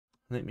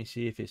Let me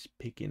see if it's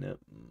picking up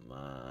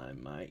my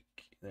mic.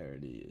 There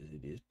it is.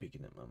 It is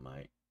picking up my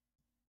mic.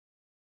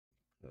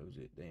 Close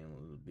it down a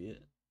little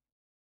bit.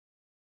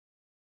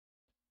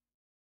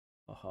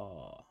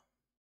 Aha.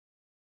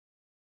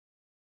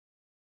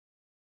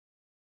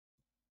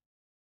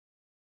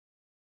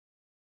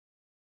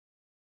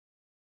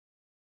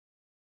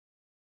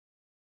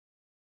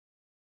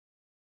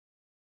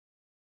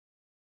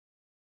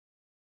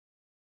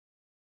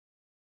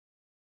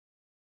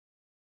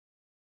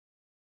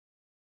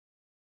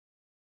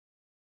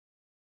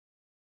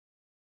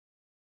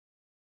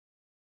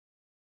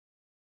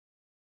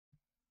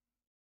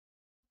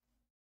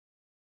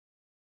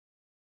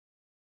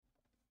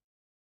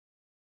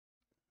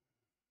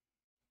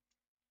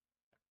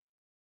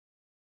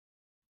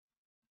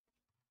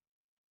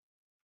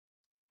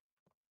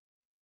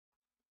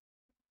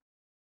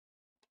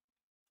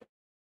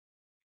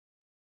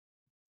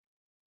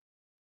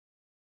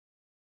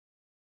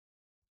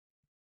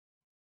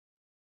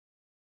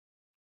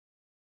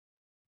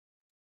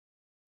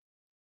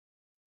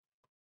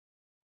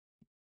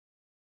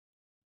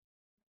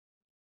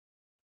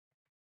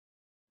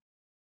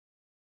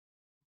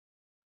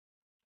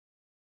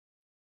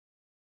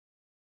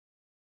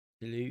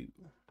 Hello.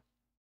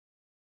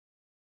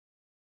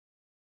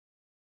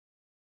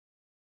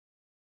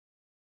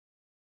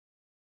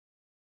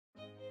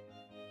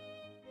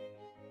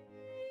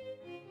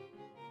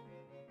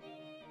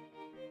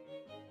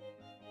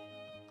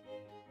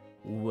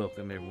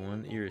 Welcome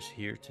everyone, Iris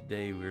here.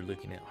 Today we're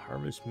looking at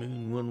Harvest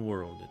Moon One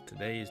World.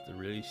 Today is the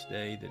release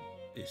day that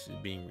this is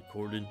being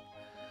recorded.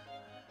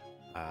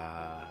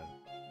 I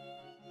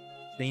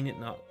seen it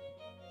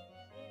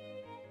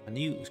I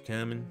knew it was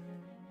coming.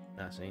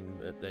 I seen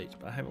the updates,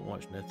 but I haven't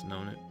watched nothing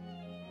on it.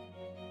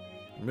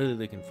 I'm really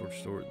looking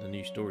for the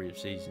new story of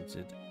seasons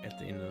at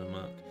the end of the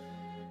month.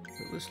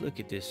 So let's look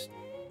at this.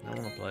 I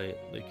want to play it,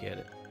 look at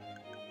it.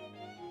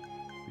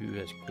 Ooh,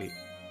 that's quick.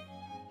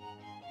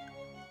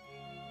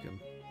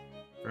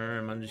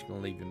 Confirm. I'm just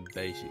gonna leave him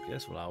basic.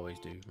 That's what I always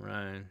do.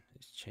 Ryan,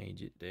 let's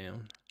change it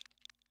down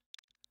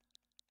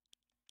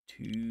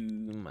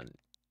to my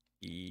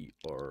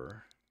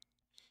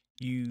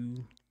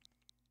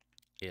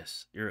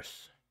Iris.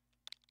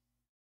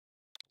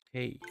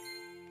 Okay,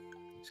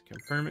 let's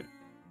confirm it.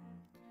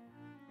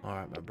 All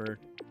right, the birth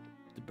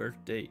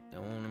date. I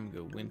want him to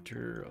go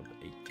winter of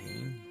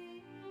 18.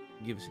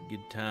 Give us a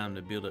good time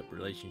to build up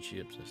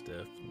relationships and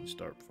stuff and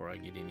start before I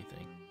get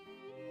anything.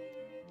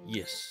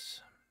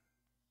 Yes.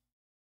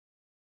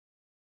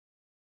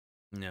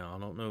 Now, I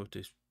don't know what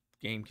this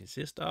game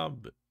consists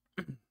of, but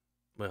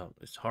well,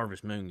 it's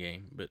Harvest Moon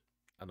game, but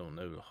I don't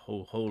know a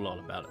whole lot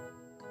about it.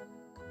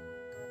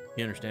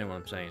 You understand what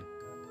I'm saying?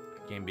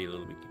 It can be a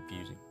little bit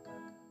confusing.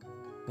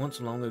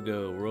 Once long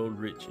ago, a world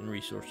rich in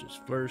resources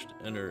flourished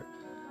under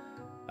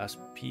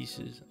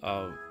auspices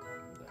of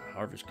the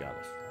Harvest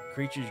Goddess.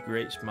 Creatures'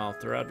 great smile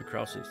thrived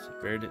across its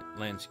verdant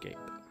landscape.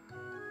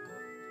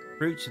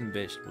 Fruits and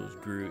vegetables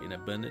grew in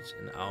abundance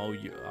and all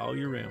year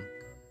round.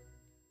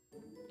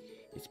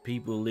 Its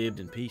people lived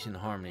in peace and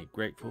harmony,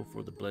 grateful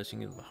for the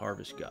blessing of the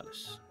Harvest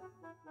Goddess.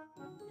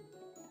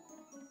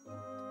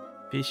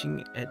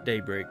 Fishing at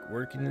daybreak,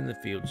 working in the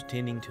fields,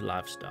 tending to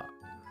livestock.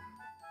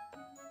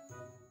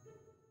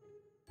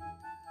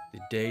 The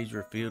days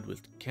were filled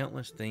with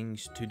countless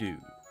things to do.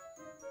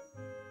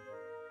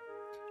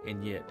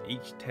 And yet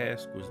each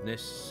task was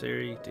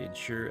necessary to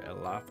ensure a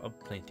life of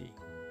plenty.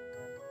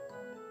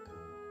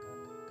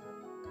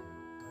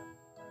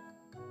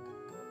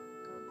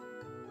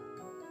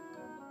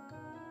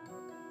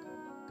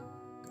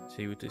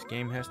 See what this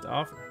game has to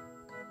offer.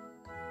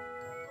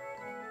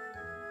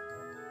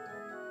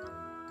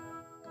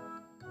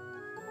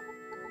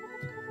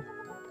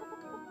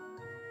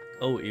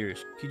 Oh,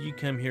 Iris, could you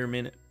come here a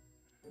minute?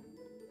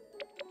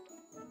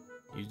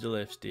 Use the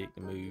left stick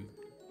to move.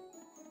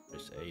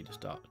 Press A to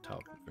stop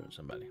talking in front of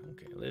somebody.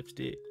 Okay, left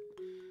stick.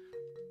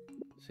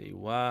 See,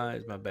 Y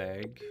is my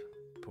bag.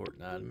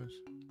 Important items.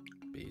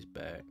 B is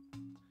back.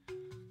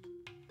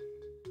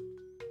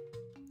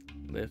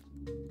 Left,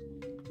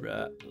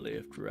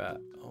 right.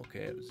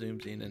 Okay, it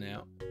zooms in and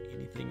out.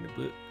 Anything to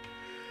book?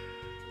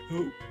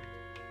 Oh.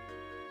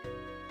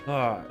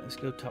 Alright, let's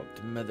go talk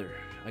to Mother.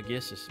 I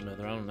guess it's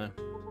Mother, I don't know.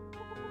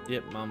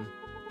 Yep, Mom.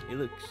 It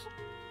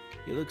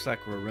looks like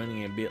we're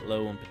running a bit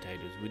low on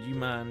potatoes. Would you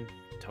mind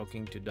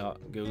talking to Doc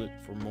and go look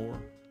for more?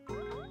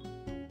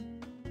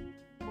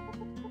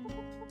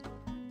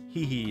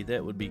 Hee,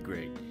 that would be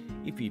great.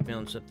 If you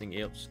found something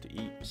else to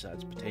eat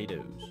besides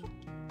potatoes.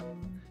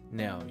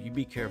 Now, you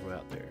be careful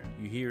out there.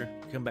 You hear?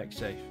 Come back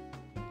safe.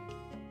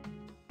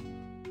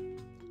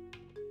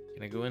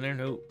 Can I go in there?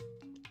 Nope.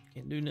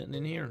 Can't do nothing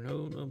in here.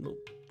 No.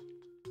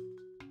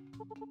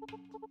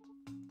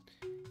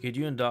 Could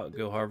you and Doc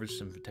go harvest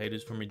some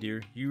potatoes for me,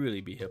 dear? You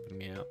really be helping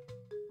me out.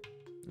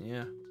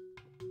 Yeah.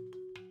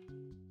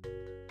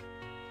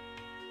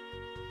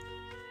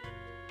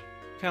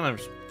 Kind of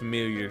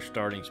familiar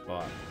starting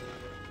spot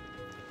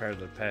compared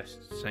to the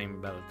past, same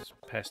about as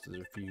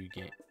a few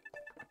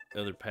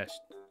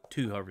past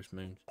 2 Harvest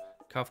Moons.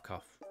 Cough.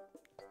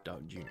 Doc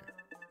Jr.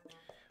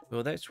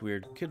 Well, that's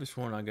weird. Could have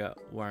sworn I got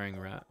wiring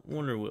right.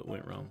 Wonder what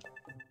went wrong.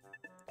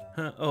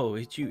 Huh? Oh,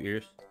 it's you,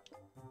 Iris.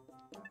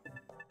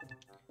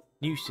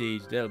 New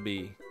seeds. That'll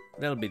be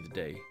the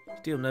day.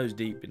 Still nose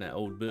deep in that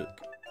old book.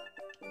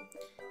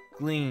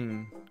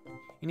 Glean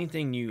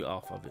anything new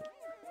off of it.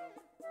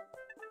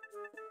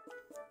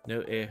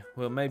 No,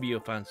 well, maybe you'll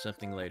find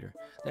something later.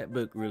 That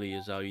book really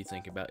is all you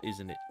think about,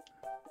 isn't it?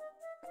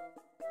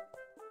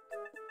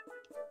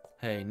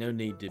 Hey, no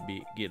need to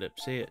get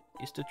upset.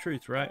 It's the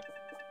truth, right?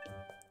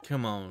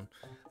 Come on,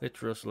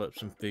 let's rustle up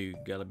some food.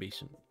 Gotta be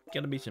some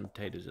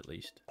potatoes at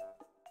least.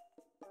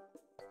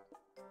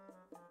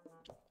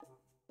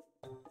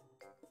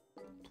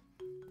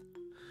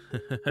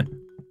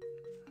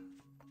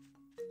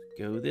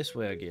 Go this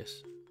way, I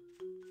guess.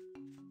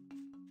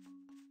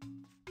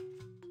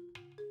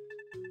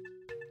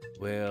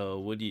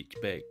 Well, what do you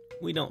expect?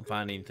 We don't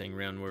find anything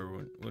around where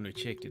when we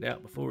checked it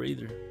out before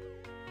either.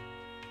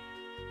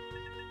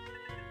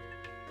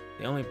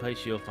 The only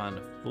place you'll find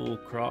a full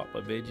crop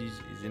of veggies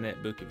is in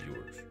that book of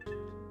yours.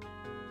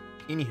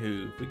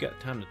 Anywho, if we got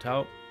time to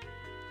talk,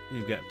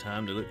 we've got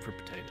time to look for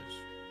potatoes.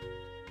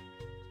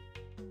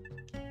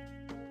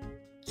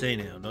 Say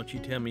now, don't you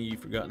tell me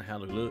you've forgotten how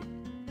to look,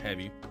 have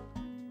you?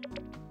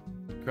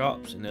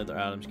 Crops and other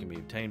items can be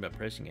obtained by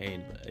pressing A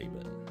and A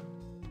button.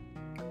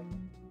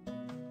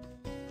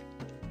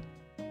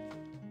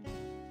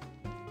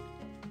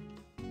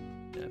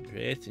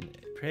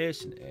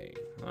 Pressing A.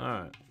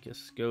 Alright, guess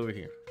let's go over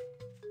here.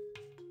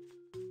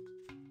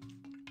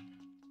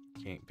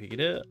 Can't pick it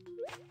up.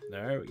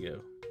 There we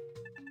go.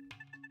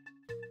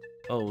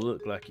 Oh,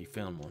 look like you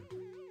found one.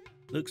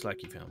 Looks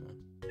like you found one.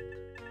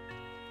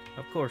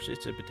 Of course,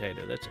 it's a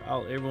potato. That's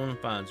all everyone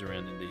finds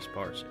around in these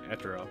parts,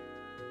 after all.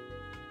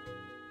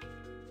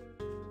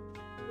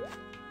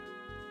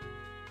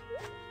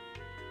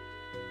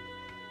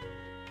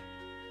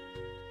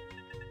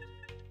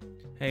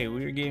 Hey,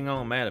 we were getting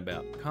all mad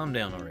about. Calm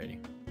down already.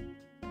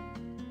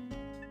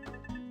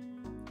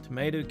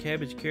 Tomato,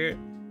 cabbage, carrot?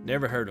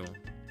 Never heard of them.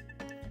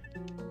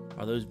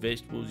 Are those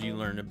vegetables you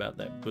learned about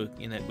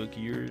in that book of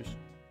yours?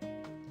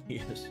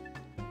 Yes.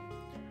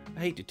 I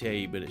hate to tell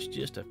you, but it's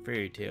just a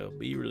fairy tale.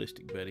 Be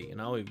realistic, buddy, and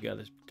all we've got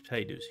is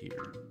potatoes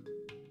here.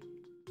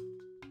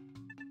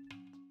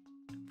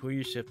 Pull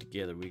yourself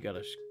together. We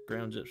gotta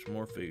scrounge up some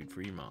more food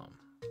for your mom.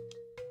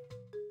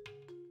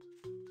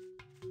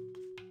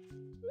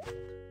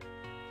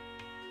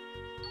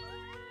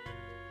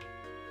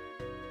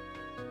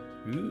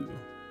 Ooh.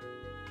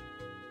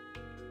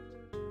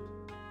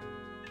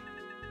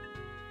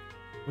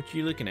 What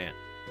you looking at?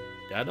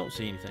 I don't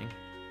see anything.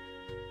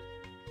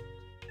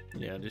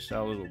 Yeah, I just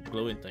saw a little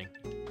glowing thing.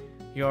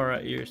 You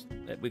alright, Iris?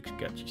 That book's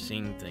got you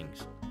seeing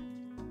things.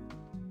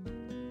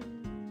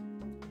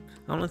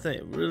 The only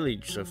thing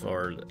really so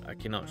far that I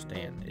cannot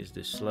stand is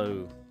this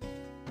slow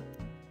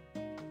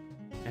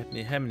having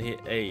to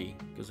hit A,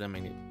 because I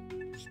mean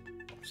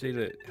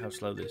see how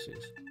slow this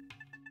is.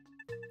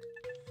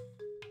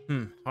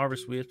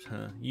 Harvest Wisps,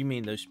 huh? You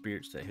mean those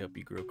spirits that help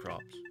you grow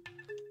crops.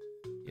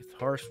 If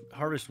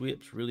Harvest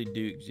Wisps really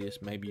do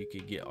exist, maybe you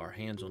could get our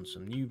hands on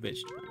some new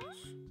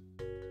vegetables.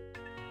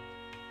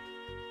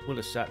 What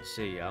a sight to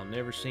see. I've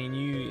never seen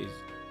you as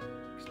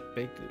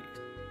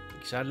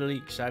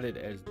excited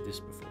as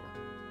this before.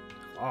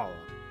 Oh,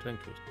 tongue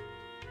twist.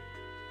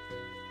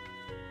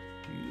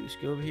 You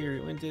just go over here.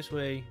 It went this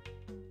way.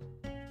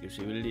 Go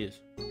see what it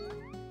is.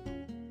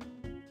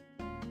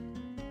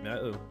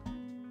 Uh-oh.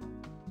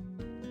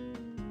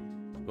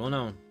 What's going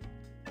on?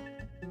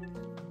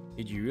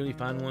 Did you really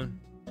find one?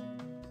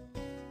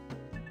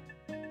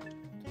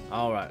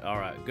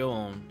 Alright, go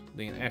on,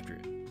 then after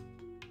it.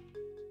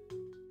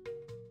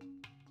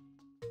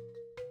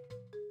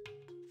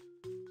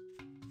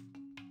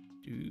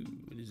 Dude,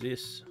 what is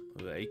this?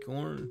 An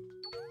acorn?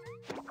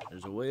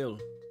 There's a whale.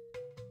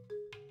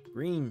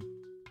 Green.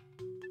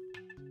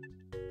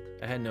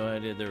 I had no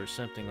idea there was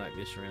something like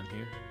this around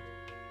here.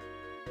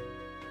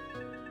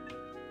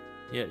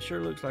 Yeah, it sure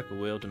looks like a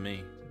whale to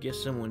me. Guess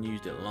someone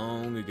used it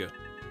long ago.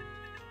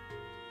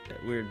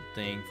 That weird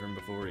thing from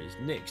before is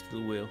next to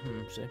the wheel.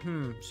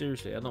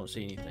 Seriously, I don't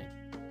see anything.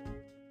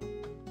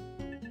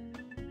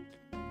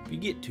 If you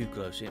get too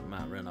close, it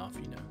might run off,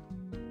 you know.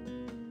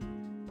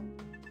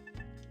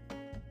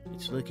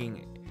 It's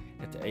looking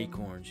at the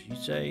acorns. You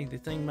say the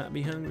thing might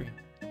be hungry?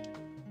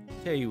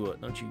 Tell you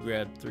what, don't you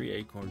grab 3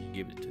 acorns and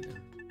give it to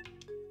them.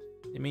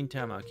 In the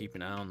meantime, I'll keep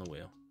an eye on the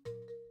whale.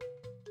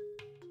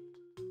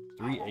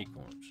 3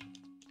 acorns.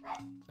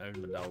 There's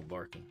my dog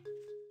barking.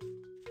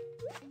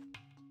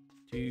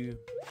 2,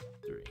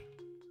 3.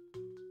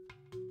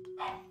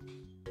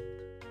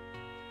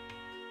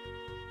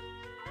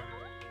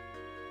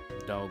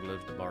 The dog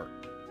loves to bark.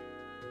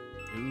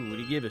 Ooh, what'd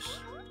he give us?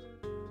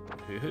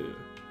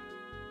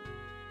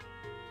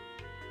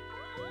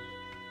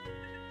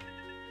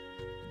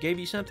 Gave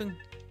you something?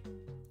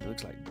 It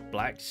looks like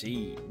black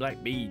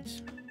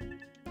beads.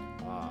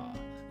 Ah,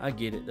 I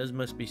get it. Those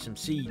must be some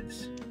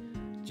seeds.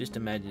 Just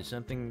imagine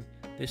something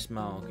this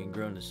small can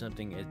grow into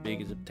something as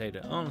big as a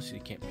potato. Honestly,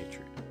 can't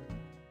picture it.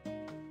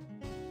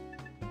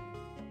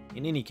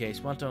 In any case,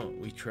 why don't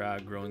we try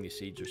growing the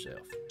seeds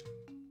ourselves?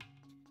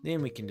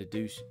 Then we can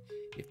deduce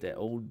if that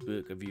old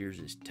book of yours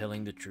is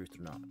telling the truth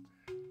or not.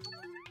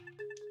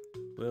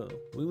 Well,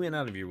 we went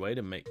out of your way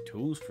to make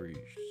tools for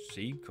your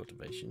seed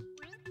cultivation.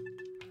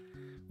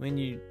 When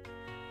did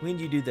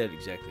you do that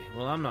exactly?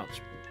 Well, I'm not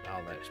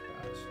all that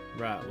surprised.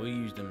 Right, we'll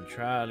use them and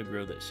try to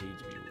grow that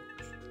seeds of yours.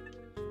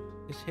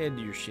 Let's head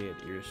to your shed,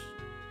 Iris.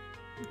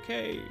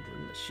 Okay, we're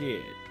in the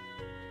shed.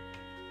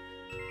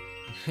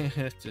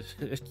 It's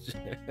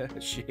a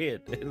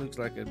shed. It looks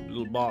like a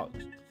little box.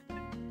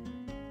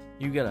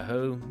 You got a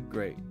hoe?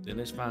 Great. Then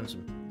let's find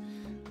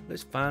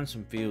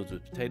some fields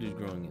with potatoes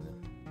growing in them.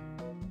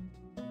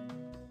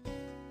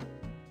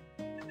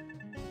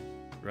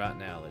 Right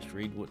now, let's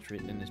read what's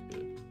written in this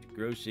book. To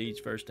grow seeds,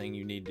 first thing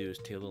you need to do is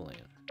till the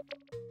land.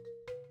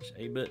 Press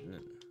A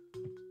button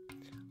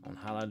on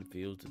highlighted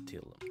fields to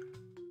till them.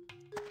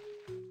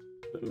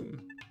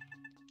 Boom.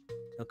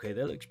 Okay,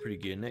 that looks pretty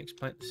good. Next,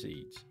 plant the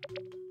seeds.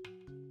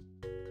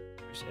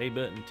 Press A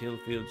button, till the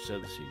field, sow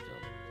the seeds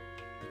on them.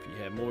 If you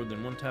have more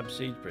than one type of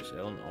seeds, press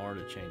L and R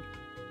to change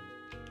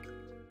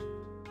them.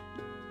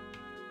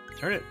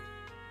 Turn it.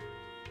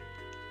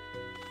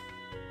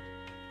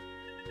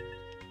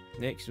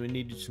 Next, we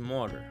need some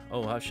water.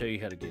 Oh, I'll show you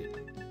how to get it.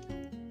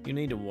 You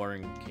need a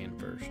watering can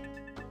first.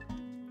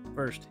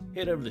 First,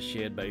 head over to the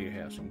shed by your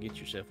house and get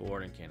yourself a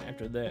watering can.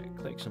 After that,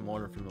 collect some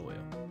water from the well.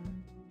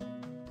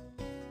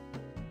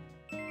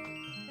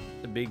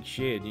 It's a big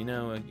shed, you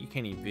know, you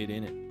can't even fit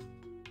in it.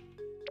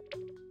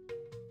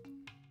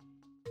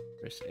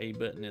 Press the A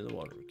button in the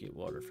water, get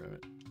water from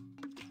it.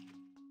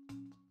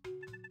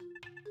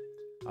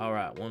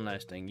 Alright, one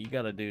last thing you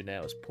gotta do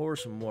now is pour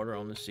some water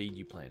on the seed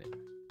you planted.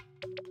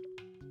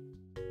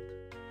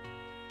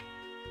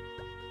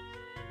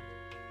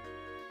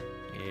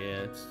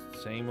 Yeah, it's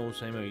same old,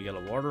 you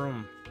gotta water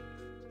them.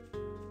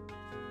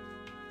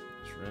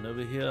 Let's run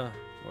over here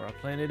where I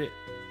planted it.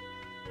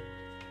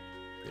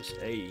 Press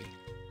A.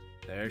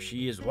 There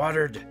she is,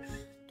 watered.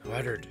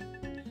 Watered.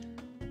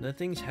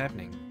 Nothing's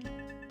happening.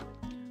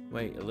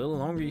 Wait, a little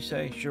longer you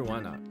say? Sure, why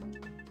not?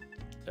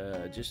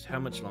 Just how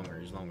much longer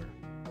is longer?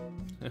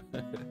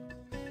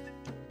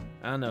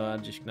 I know,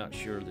 I'm just not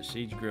sure. The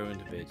seeds grow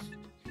into veggies.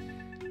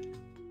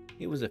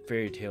 It was a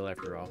fairy tale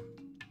after all.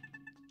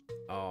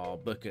 Oh,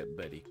 buck up,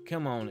 buddy.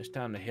 Come on, it's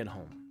time to head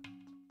home.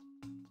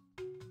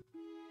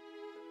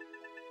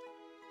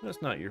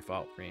 That's not your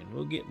fault, friend.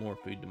 We'll get more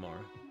food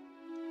tomorrow.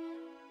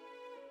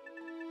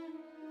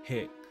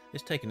 Heck,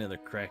 let's take another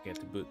crack at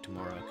the book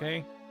tomorrow,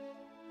 okay?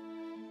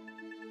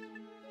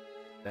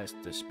 That's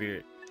the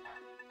spirit.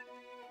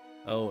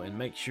 Oh, and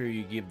make sure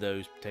you give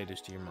those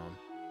potatoes to your mom.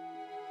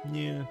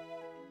 Yeah.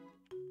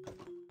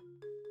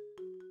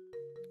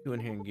 Go in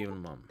here and give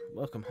them to mom.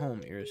 Welcome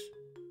home, Iris.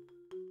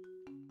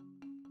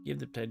 Give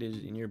the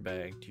potatoes in your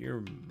bag to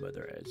your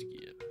mother as a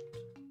gift.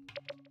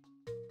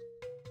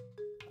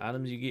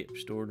 Items you get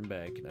stored in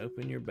bag can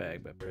open your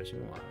bag by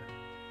pressing Y.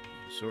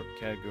 Sort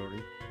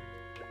category,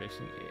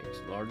 pressing X.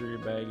 The larger your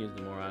bag is,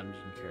 the more items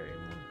you can carry in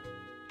one.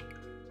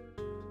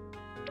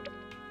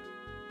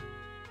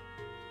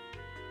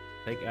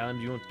 Take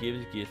items you want to give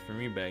as gifts from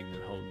your bag,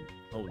 then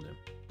hold them.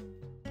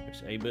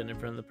 Press A button in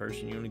front of the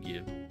person you want to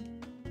give.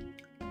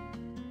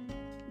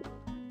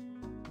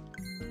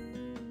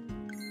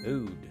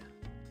 Food.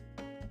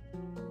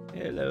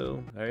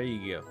 Hello. There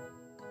you go.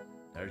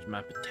 There's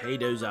my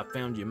potatoes. I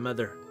found you,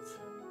 mother.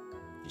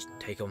 Just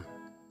take them.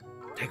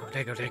 Take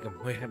them.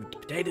 We're having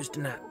potatoes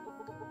tonight.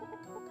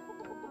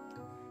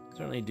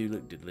 Certainly do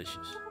look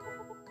delicious.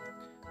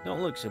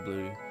 Don't look so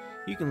blue.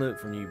 You can look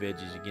for new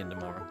veggies again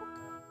tomorrow.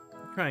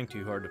 You're trying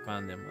too hard to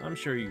find them. I'm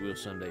sure you will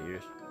someday,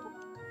 Iris.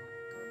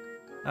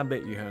 I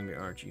bet you're hungry,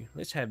 aren't you?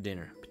 Let's have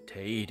dinner.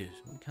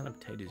 Potatoes. What kind of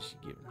potatoes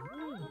you giving?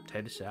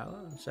 Potato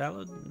salad?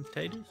 Salad and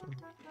potatoes?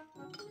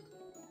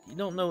 You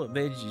don't know what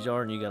veggies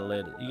are, and you got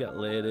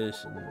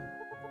lettuce,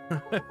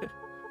 and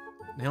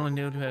they only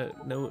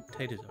know what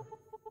potatoes are.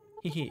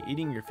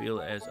 Eating your fill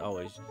as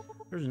always.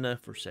 There's enough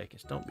for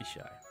seconds. Don't be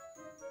shy.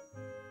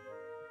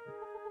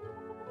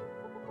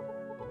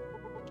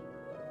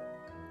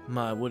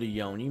 My, what a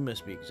yawn. You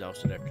must be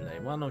exhausted after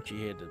that. Why don't you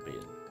head to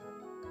bed?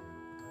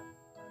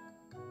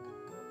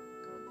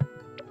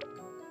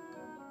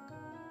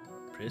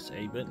 Press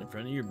A button in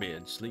front of your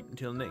bed. Sleep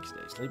until the next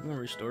day. Sleeping will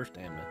restore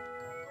stamina.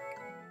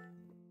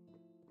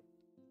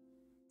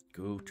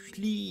 Go to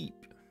sleep.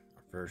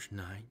 Our first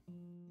night.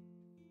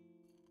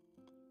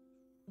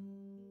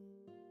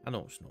 I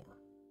don't snore.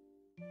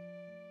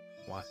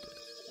 What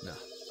does? No.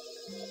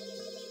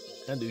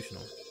 I do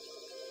snore.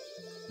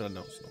 But I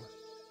don't snore.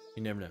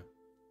 You never know.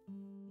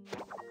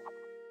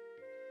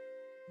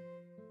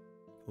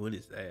 What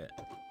is that?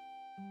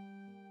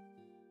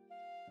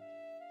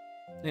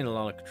 Ain't a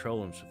lot of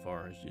controlling so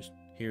far. It's just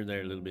here,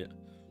 there, a little bit.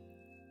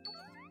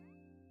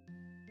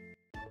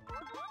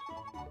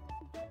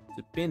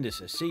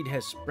 Stupendous, a seed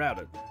has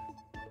sprouted.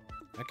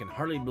 I can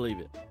hardly believe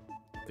it.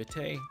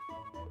 Vitae,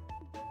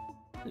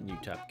 a new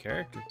type of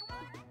character.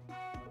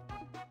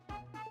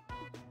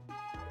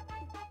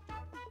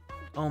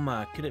 Oh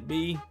my, could it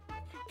be?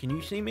 Can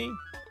you see me?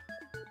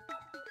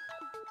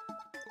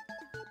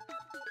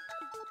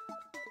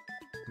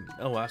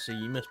 Oh, I see.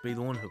 You must be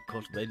the one who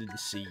cultivated the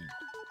seed.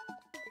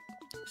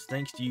 It's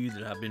thanks to you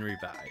that I've been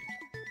revived.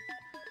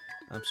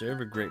 I'm so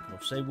ever grateful.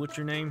 Say, what's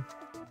your name?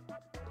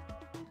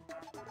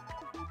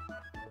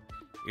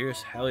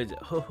 Iris, how is it?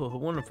 Oh, a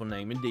wonderful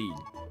name indeed.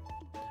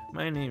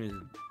 My name is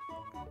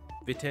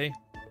Vita.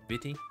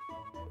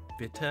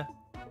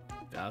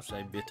 I'll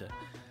say Vita.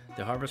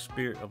 The Harvest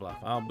Spirit of Life.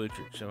 I'll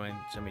butcher it so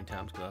many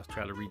times because I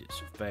try to read it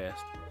so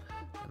fast.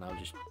 And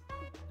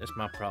that's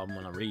my problem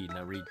when I read.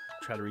 And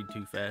try to read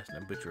too fast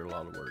and I butcher a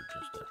lot of words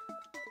and stuff.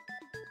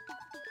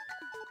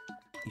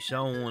 You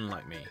saw one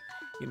like me.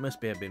 It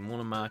must have been one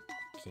of my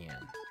kin.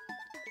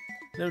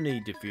 No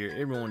need to fear.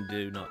 Everyone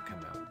do not come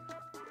out.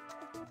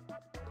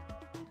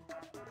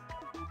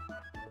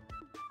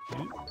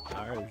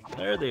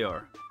 There they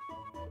are.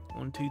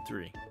 1, 2,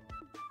 3.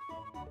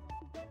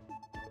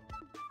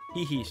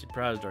 Hee,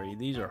 surprised are you?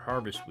 These are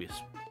Harvest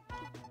Wisps.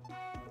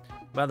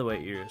 By the way,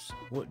 Iris,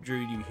 what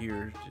drew you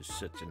here to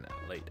such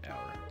a late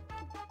hour?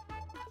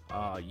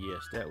 Ah,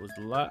 yes, that was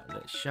the light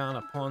that shone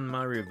upon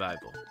my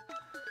revival.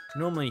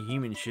 Normally,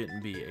 humans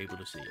shouldn't be able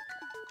to see it.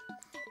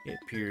 It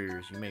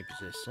appears you may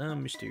possess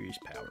some mysterious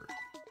power.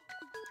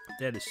 If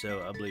that is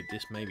so, I believe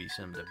this may be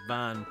some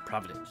divine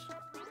providence.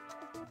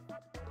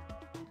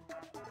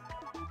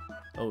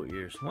 Oh,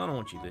 Iris, why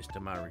don't you listen to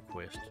my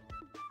request?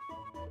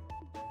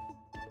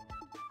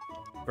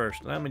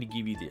 First, allow me to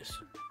give you this.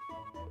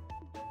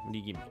 What do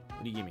you give me?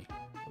 What do you give me?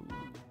 Ooh,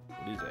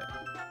 what is that?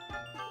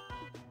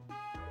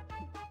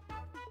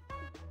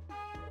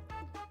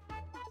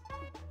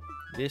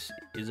 This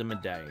is a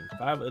medallion.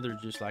 5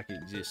 others just like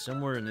it exist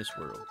somewhere in this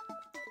world.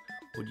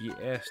 Would you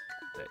ask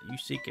that you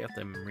seek out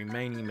the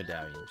remaining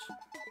medallions?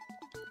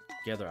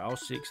 Gather all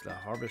 6, the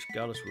Harvest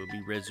Goddess will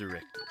be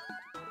resurrected.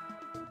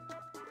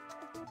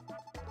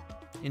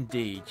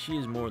 Indeed, she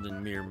is more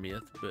than mere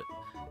myth, but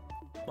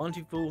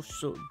bountiful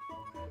soul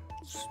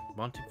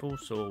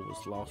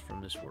was lost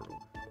from this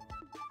world,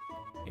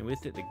 and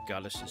with it the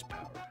goddess's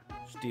power.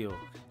 Still,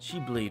 she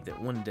believed that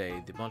one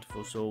day the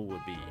bountiful soul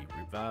would be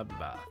revived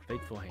by a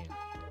faithful hand.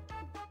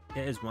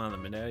 That is why the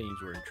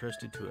medallions were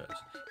entrusted to us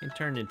and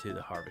turned into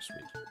the Harvest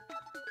Wisps.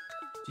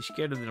 She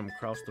scattered them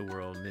across the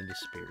world and then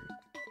disappeared.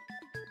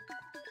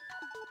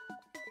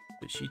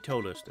 But she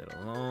told us that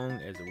as long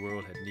as the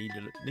world had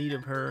need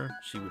of her,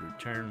 she would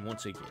return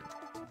once again.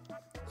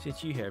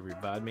 Since you have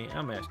revived me,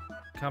 I'm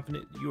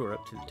confident you are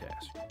up to the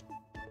task.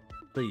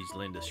 Please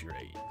lend us your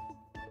aid.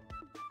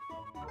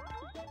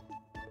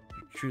 If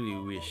you truly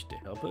wish to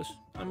help us,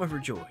 I'm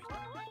overjoyed.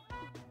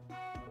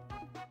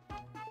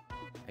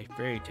 A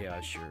fairy tale,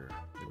 I'm sure.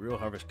 The real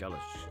Harvest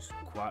Goddess is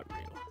quite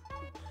real.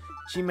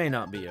 She may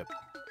not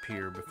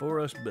appear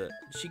before us, but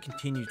she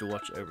continues to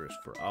watch over us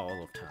for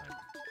all of time.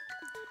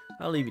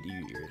 I'll leave it to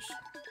you, Iris.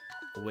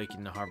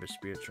 Awaken the harvest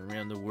spirits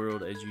around the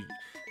world as you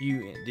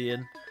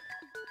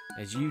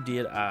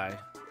did I.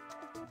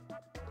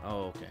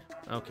 Oh, okay.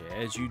 Okay,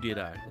 as you did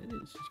I.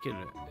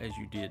 As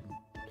you did.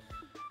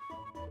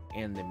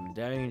 And the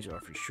medallions are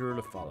for sure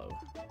to follow.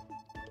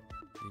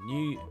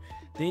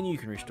 Then you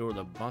can restore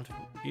the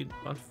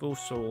bountiful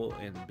soul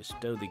and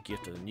bestow the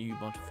gift of the new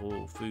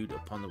bountiful food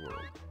upon the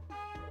world.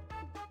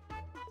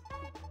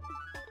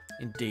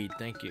 Indeed,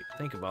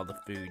 think of all the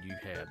food you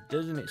have.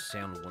 Doesn't it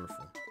sound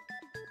wonderful?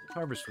 The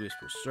Harvest Wisp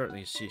will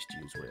certainly assist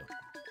you as well.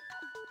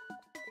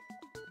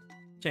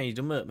 Changed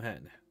them up,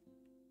 hadn't I?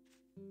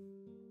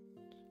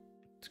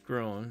 It's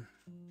growing.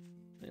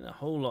 Ain't a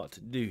whole lot to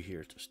do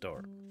here to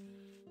start.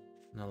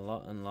 Not a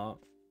lot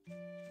unlock.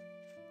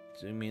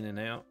 Zoom in and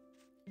out.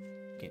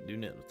 Can't do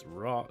nothing with the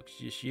rocks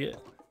just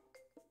yet.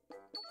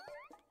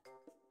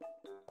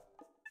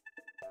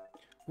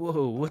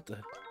 Whoa, what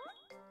the?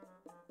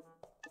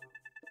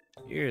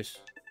 Iris,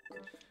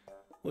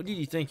 what do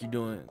you think you're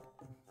doing?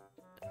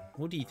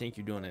 What do you think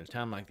you're doing at a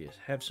time like this?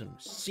 Have some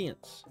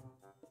sense.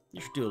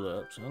 You're still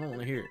up, so I don't want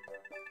to hear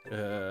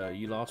it.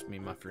 You lost me,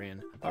 my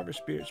friend. Harvest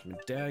Spirits,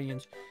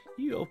 medallions.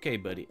 You okay,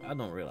 buddy? I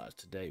don't realize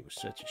today was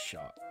such a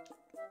shock.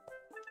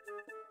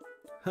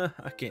 Huh,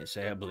 I can't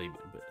say I believe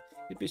it, but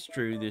if it's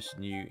true, this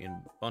new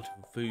and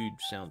bountiful food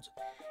sounds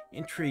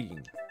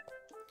intriguing.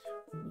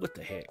 What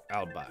the heck?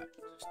 I'll buy it.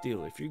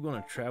 Still, if you're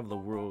going to travel the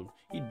world,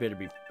 you'd better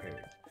be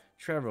prepared.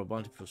 Travel a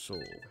bountiful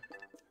soul.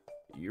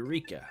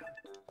 Eureka!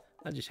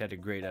 I just had a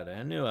great idea.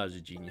 I knew I was a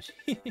genius.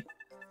 I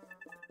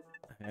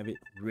have it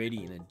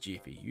ready in a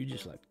jiffy. You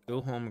just like to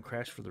go home and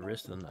crash for the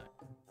rest of the night.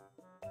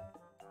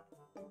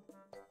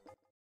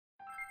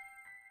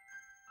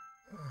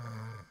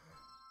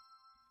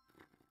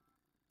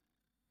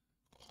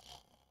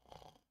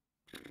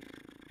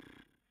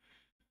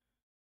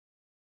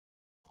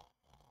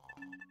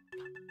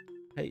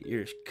 Hey,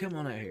 Iris, come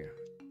on out here.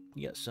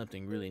 You got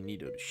something really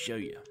neato to show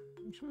you.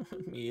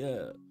 Hook me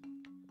up.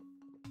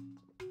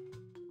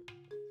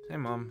 Hey,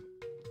 Mom.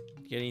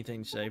 Got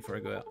anything to say before I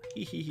go out?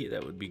 Hee,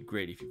 that would be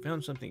great if you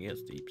found something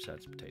else to eat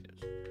besides potatoes.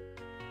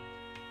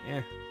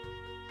 Yeah.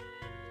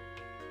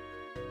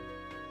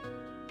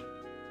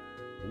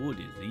 What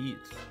is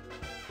this?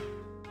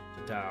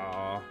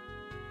 Ta.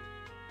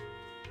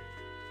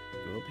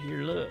 Go up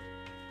here, look.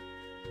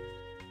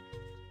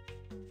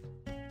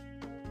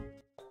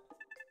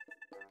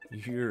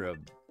 You're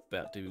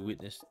about to be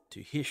witness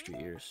to history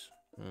here.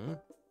 Hmm?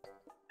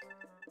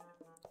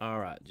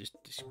 Alright, just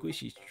a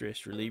squishy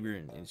stress reliever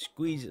and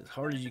squeeze it as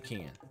hard as you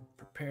can.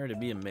 Prepare to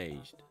be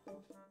amazed.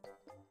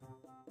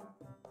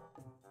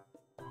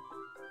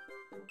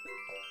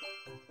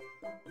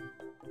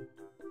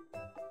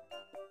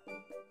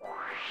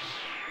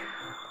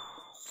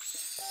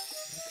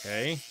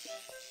 Okay.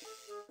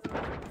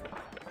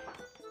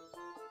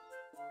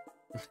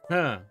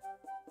 Huh.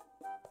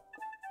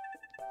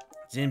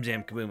 Zim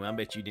zam kaboom, I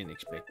bet you didn't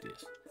expect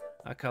this.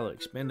 I call it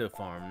Expendo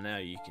Farm. Now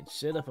you can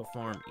set up a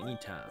farm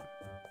anytime.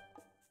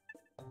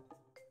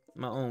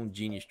 My own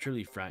genius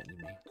truly frightens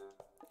me.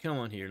 Come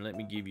on here and let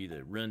me give you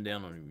the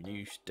rundown on your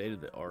new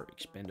state-of-the-art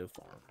Expendo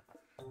Farm.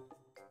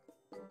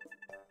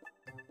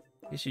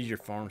 This is your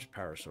farm's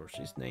power source.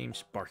 His name's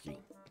Sparky.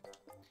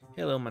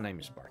 Hello, my name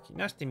is Sparky.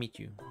 Nice to meet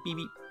you. Beep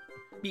beep.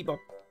 Beep bop.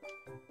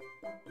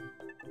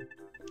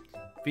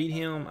 Feed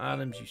him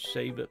items you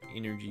save up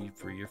energy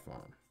for your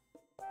farm.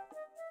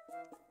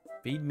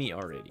 Feed me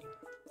already.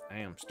 I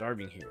am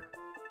starving here.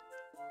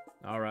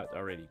 Alright,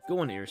 already. Go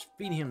on, Ears.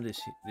 Feed him this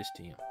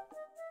to him.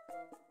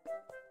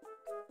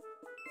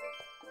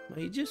 Well,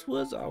 he just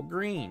was all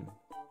green.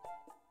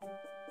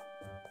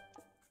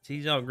 See,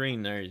 he's all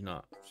green there. He's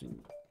not. See,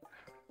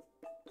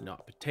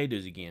 not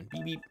potatoes again.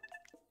 Beep beep.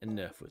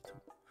 Enough with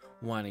him.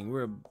 Whining.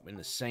 We're in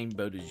the same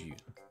boat as you.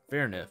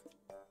 Fair enough.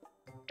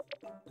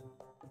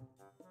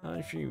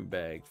 Stream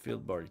bag.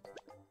 Filled bar.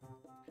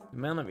 The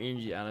amount of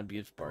energy item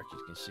gives Sparky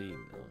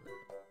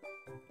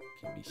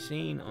can be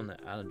seen on the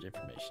item's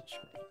information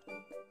screen.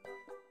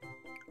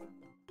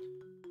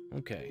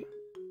 Okay.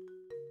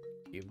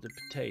 Give the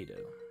potato.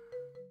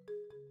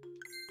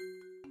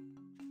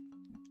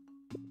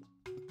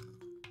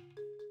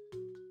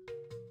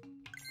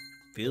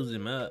 Fills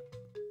him up.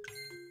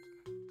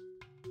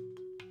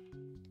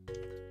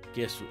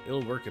 Guess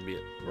it'll work a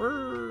bit.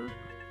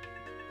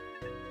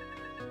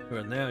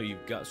 Well, now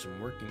you've got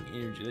some working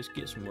energy. Let's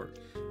get some work.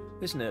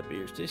 Listen up,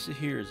 Ears. This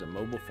here is a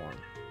mobile farm.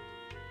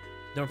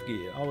 Don't forget,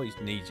 it always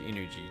needs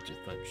energy to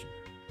function.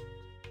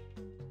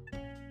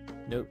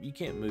 Nope, you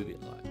can't move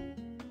it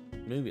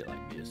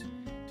like this.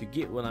 To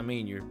get what I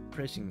mean, you're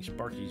pressing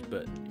Sparky's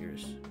button,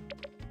 Ears.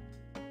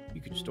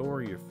 You can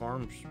store your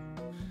farm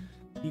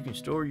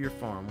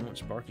once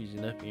Sparky's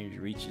enough energy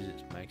reaches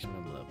its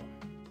maximum level.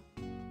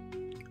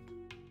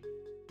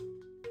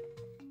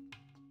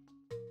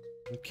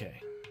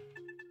 Okay.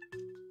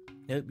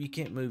 Nope, you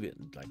can't move it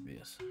like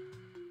this.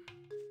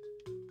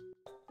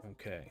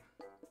 Okay.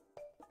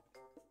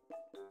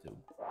 So,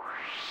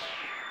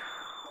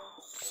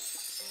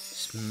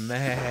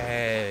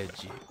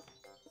 smash it.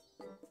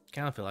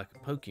 Kind of feel like a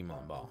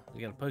Pokemon ball.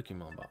 You got a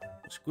Pokemon ball,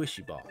 a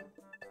squishy ball.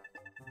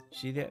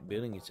 See that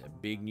building? It's a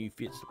big new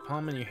fits the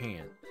palm of your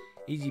hand.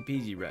 Easy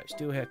peasy, right?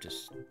 Still have to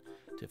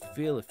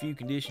fill a few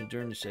conditions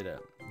during the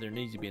setup. There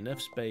needs to be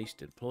enough space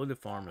to deploy the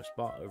farm a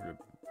spot over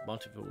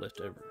bountiful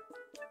left over.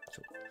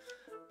 So,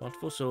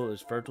 bountiful soil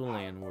is fertile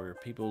land where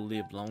people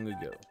lived long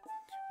ago.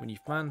 When you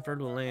find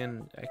fertile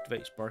land,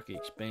 activate Sparky,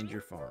 expand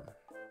your farm.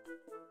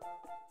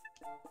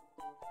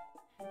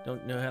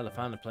 Don't know how to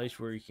find a place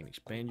where you can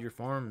expand your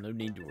farm? No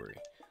need to worry.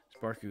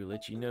 Sparky will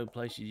let you know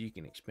places you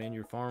can expand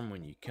your farm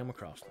when you come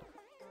across them.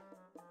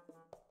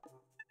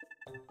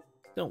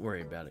 Don't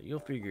worry about it.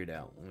 You'll figure it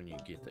out when you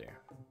get there.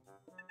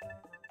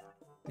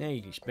 Now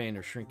you can expand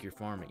or shrink your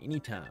farm at any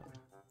time.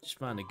 Just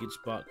find a good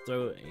spot,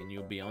 throw it, and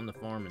you'll be on the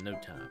farm in no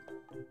time.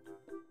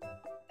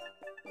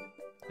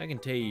 I can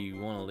tell you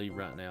want to leave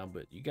right now,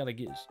 but you gotta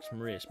get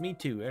some rest. Me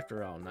too,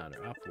 after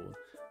all-nighter I pulled.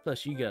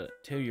 Plus, you gotta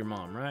tell your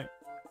mom, right?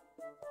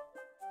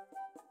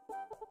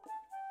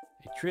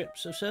 A trip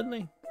so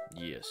suddenly?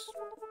 Yes.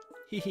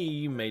 Hehe,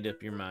 you made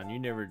up your mind. You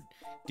never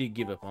did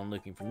give up on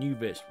looking for new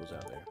vegetables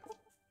out there.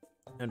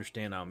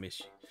 Understand I'll miss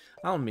you.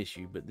 I'll miss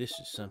you, but this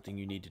is something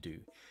you need to do.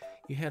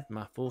 You have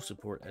my full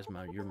support as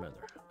your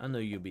mother. I know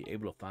you'll be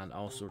able to find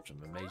all sorts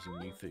of amazing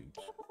new foods.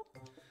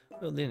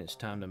 Well, then it's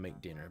time to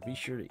make dinner. Be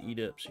sure to eat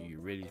up so you're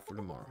ready for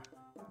tomorrow.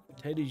 The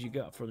potatoes you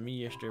got for me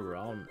yesterday were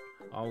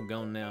all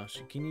gone now,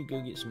 so can you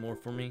go get some more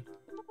for me?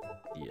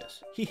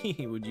 Yes.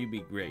 Hehe, would you be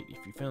great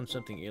if you found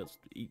something else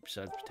to eat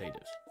besides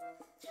potatoes?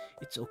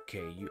 It's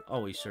okay. You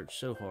always search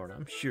so hard.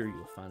 I'm sure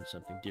you'll find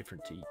something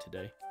different to eat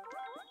today.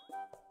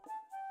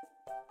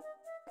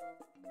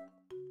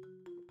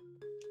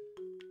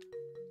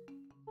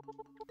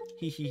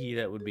 Hehe,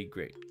 that would be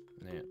great.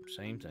 Yeah,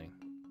 same thing.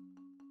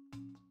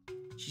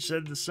 She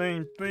said the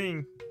same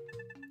thing.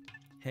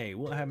 Hey,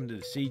 what happened to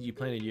the seeds you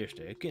planted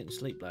yesterday? I couldn't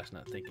sleep last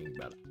night thinking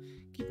about it.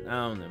 Keep an eye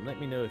on them. Let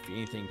me know if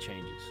anything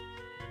changes.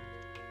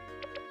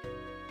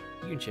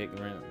 You can check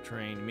around the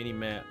terrain mini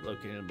map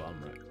located in the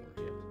bottom right corner.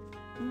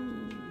 Yeah.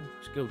 Ooh,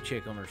 let's go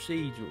check on our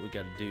seeds. What we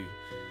got to do?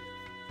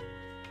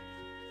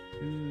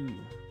 Ooh,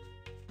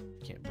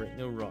 can't break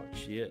no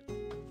rocks yet.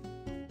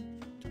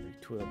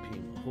 12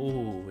 p.m.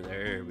 Oh,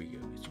 there we go.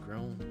 It's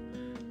grown.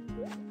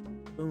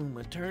 Boom,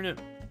 a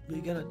turnip. We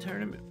got a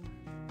turnip.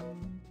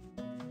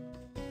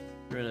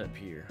 Run up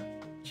here.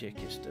 Check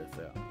his stuff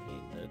out.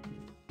 Ain't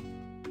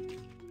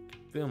nothing.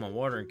 Fill my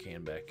watering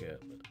can back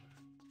up. But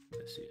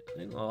that's it.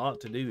 Ain't a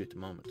lot to do at the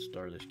moment to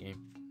start this game.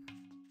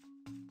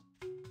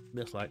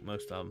 Just like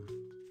most of them.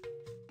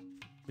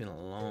 Been a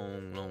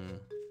long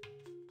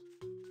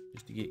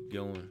just to get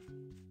going.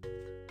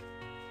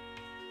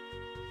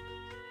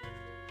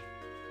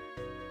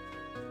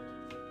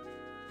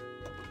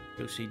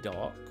 Go see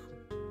Doc.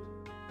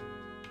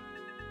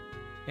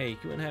 Hey,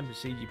 what happened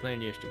to CG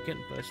playing yesterday?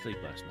 Couldn't play sleep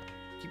last night.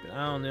 Keep an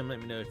eye on them.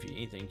 Let me know if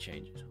anything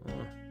changes.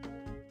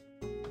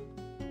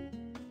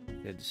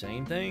 Did the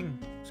same thing.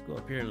 Let's go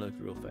up here and look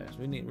real fast.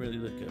 We didn't really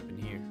look up in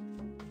here.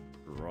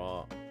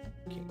 Rock.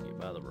 Can't get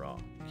by the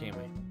rock, can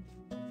we?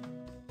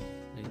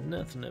 There's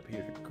nothing up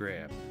here to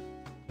grab.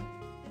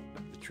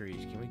 Up the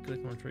trees. Can we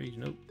click on trees?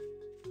 Nope.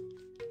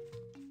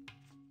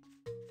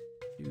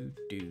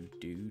 Do.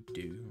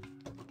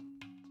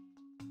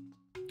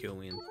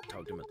 Go in,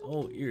 talk to him.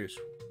 Oh, Iris,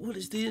 what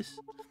is this?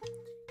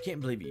 Can't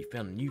believe you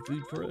found a new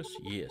food for us.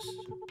 Yes,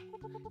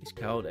 it's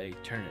called a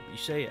turnip. You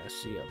say I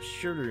see. I'm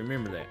sure to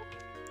remember that.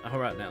 All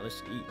right, now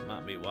let's eat.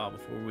 Might be a while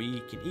before we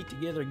can eat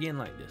together again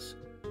like this.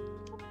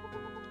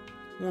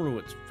 Wonder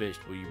what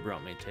vegetable you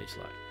brought me tastes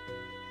like.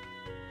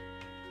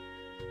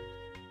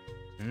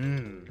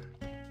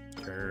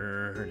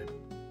 Turnip.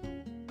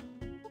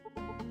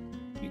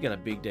 You got a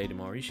big day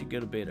tomorrow. You should go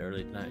to bed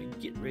early tonight and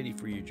get ready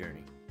for your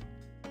journey.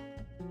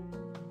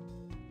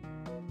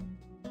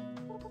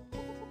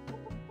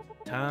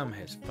 Time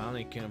has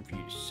finally come for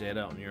you to set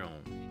out on your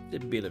own.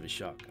 It's a bit of a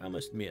shock, I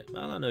must admit,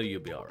 but I know you'll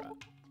be alright.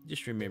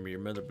 Just remember your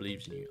mother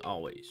believes in you,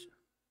 always.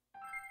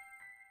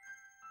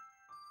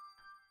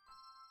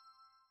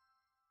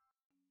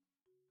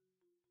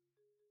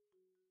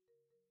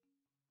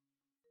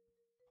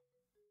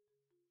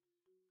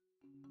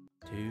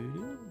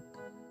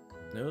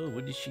 No,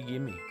 what did she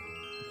give me?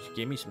 She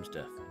gave me some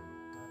stuff.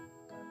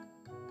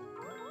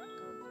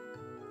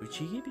 What'd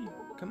she give you?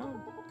 Come on.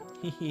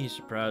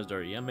 Surprised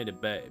are you? I made a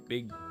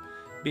bigger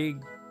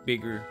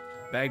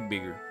bag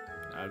bigger.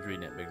 I was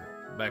reading that bigger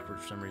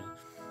backwards for some reason.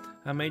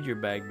 I made your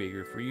bag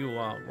bigger for you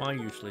while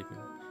you're sleeping.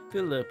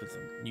 Fill it up with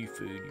the new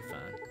food you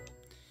find.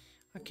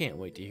 I can't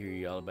wait to hear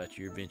you all about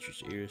your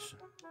adventures, Iris.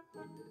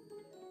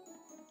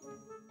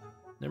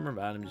 Number of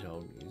items you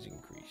hold is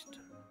increased.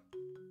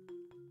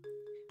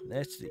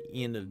 That's the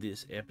end of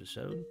this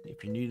episode.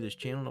 If you're new to this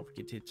channel, don't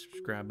forget to hit the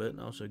subscribe button.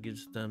 Also, give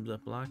us a thumbs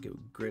up, like. It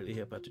would greatly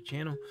help out the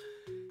channel.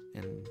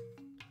 And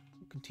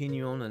we'll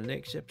continue on the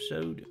next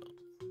episode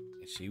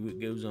and see what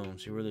goes on,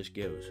 see where this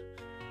goes.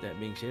 That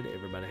being said,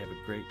 everybody have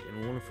a great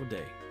and wonderful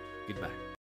day. Goodbye.